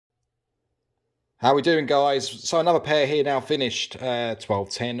How we doing, guys? So another pair here now finished,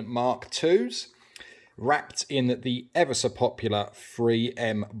 1210 Mark IIs, wrapped in the ever so popular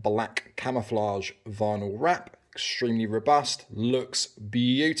 3M black camouflage vinyl wrap. Extremely robust, looks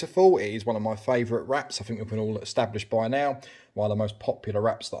beautiful. It is one of my favourite wraps. I think we've been all established by now. One of the most popular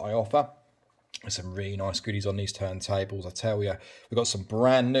wraps that I offer. There's some really nice goodies on these turntables, I tell you. We've got some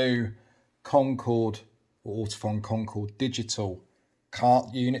brand new Concord or Autofon Concord digital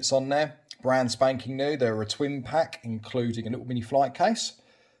cart units on there. Brand spanking new. They're a twin pack, including a little mini flight case.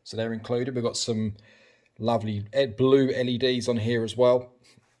 So they're included. We've got some lovely blue LEDs on here as well.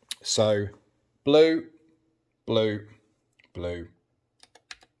 So blue, blue, blue,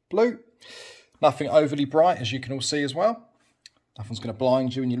 blue. Nothing overly bright, as you can all see as well. Nothing's going to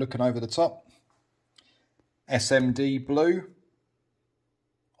blind you when you're looking over the top. SMD blue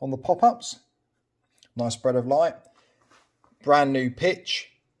on the pop-ups. Nice spread of light. Brand new pitch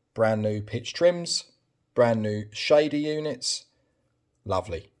trims, brand new shader units.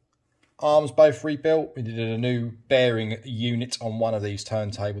 Lovely. Arms both rebuilt. We did a new bearing unit on one of these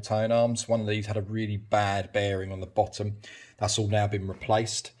turntable tone arms. One of these had a really bad bearing on the bottom. That's all now been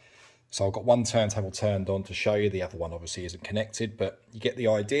replaced. So I've got one turntable turned on to show you. The other one obviously isn't connected, but you get the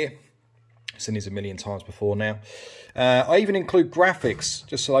idea. I've seen these a million times before now. I even include graphics,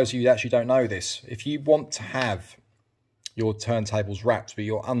 just so those of you that actually don't know this. If you want to have your turntables wrapped, but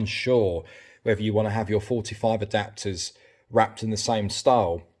you're unsure whether you want to have your 45 adapters wrapped in the same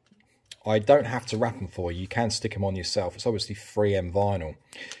style, I don't have to wrap them for you. You can stick them on yourself. It's obviously 3M vinyl,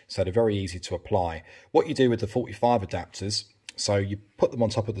 so they're very easy to apply. What you do with the 45 adapters, so you put them on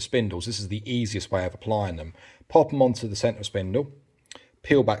top of the spindles. This is the easiest way of applying them. Pop them onto the centre spindle,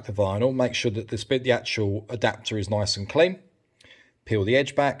 peel back the vinyl, make sure that the actual adapter is nice and clean, peel the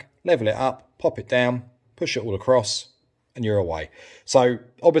edge back, level it up, pop it down, push it all across, and you're away. So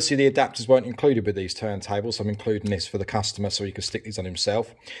obviously the adapters weren't included with these turntables, so I'm including this for the customer so he can stick these on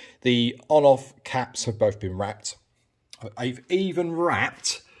himself. The on-off caps have both been wrapped. I've even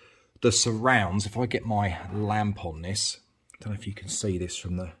wrapped the surrounds. If I get my lamp on this, I don't know if you can see this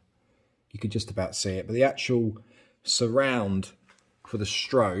from the, you can just about see it, but the actual surround for the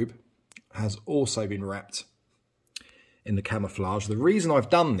strobe has also been wrapped in the camouflage. The reason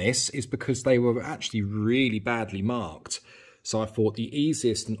I've done this is because they were actually really badly marked. So I thought the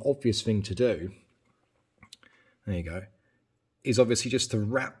easiest and obvious thing to do, there you go, is obviously just to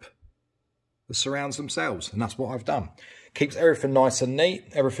wrap the surrounds themselves. And that's what I've done. Keeps everything nice and neat.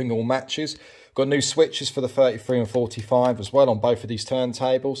 Everything all matches. Got new switches for the 33 and 45 as well on both of these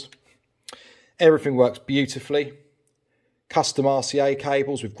turntables. Everything works beautifully. Custom RCA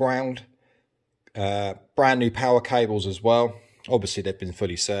cables with ground. Brand new power cables as well. Obviously they've been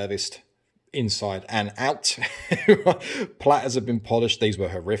fully serviced inside and out. Platters have been polished. These were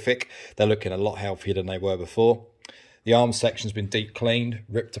horrific. They're looking a lot healthier than they were before. The arm section's been deep cleaned,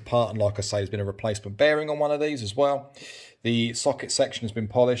 ripped apart, and like I say, there's been a replacement bearing on one of these as well. The socket section has been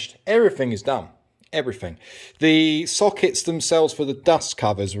polished. Everything is done. Everything. The sockets themselves for the dust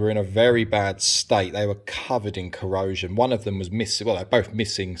covers were in a very bad state. They were covered in corrosion. One of them was missing, well, they're both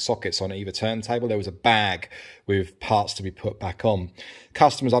missing sockets on either turntable. There was a bag with parts to be put back on.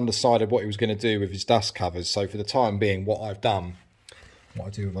 Customer's undecided what he was going to do with his dust covers. So for the time being, what I've done, what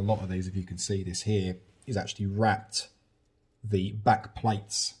I do with a lot of these, if you can see this here, is actually wrapped the back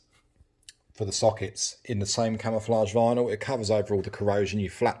plates for the sockets in the same camouflage vinyl. It covers over all the corrosion. You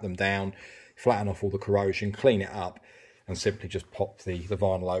flat them down, flatten off all the corrosion, clean it up, and simply just pop the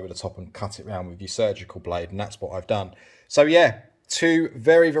vinyl over the top and cut it around with your surgical blade, and that's what I've done. So yeah, two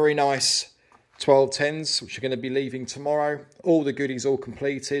very, very nice 1210s, which are going to be leaving tomorrow. All the goodies all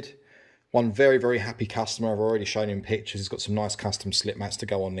completed. One very, very happy customer. I've already shown him pictures. He's got some nice custom slip mats to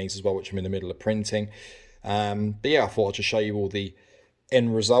go on these as well, which I'm in the middle of printing. But yeah, I thought I'd just show you all the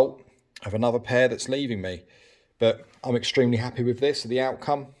end result of another pair that's leaving me. But I'm extremely happy with this, the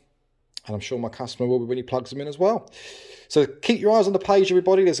outcome. And I'm sure my customer will be when he plugs them in as well. So keep your eyes on the page,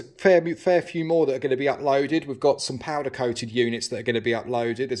 everybody. There's a fair few more that are going to be uploaded. We've got some powder-coated units that are going to be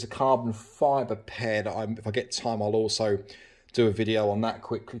uploaded. There's a carbon fibre pair that if I get time, I'll also do a video on that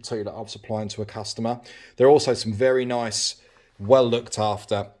quickly too, that I'm supplying to a customer. There are also some very nice,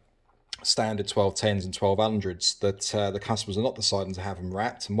 well-looked-after standard 1210s and 1200s that the customers are not deciding to have them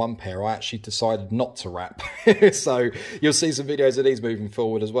wrapped, and one pair I actually decided not to wrap. So you'll see some videos of these moving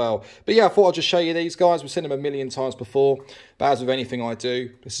forward as well. But yeah, I thought I'd just show you these guys. We've seen them a million times before, but as with anything I do,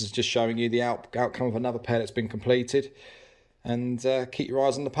 this is just showing you the outcome of another pair that's been completed. And keep your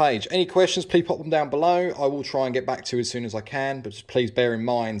eyes on the page. Any questions, please pop them down below. I will try and get back to you as soon as I can, but just please bear in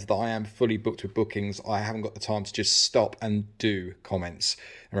mind that I am fully booked with bookings. I haven't got the time to just stop and do comments.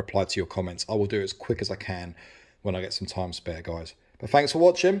 and reply to your comments. I will do it as quick as I can when I get some time spare, guys. But thanks for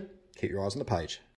watching. Keep your eyes on the page.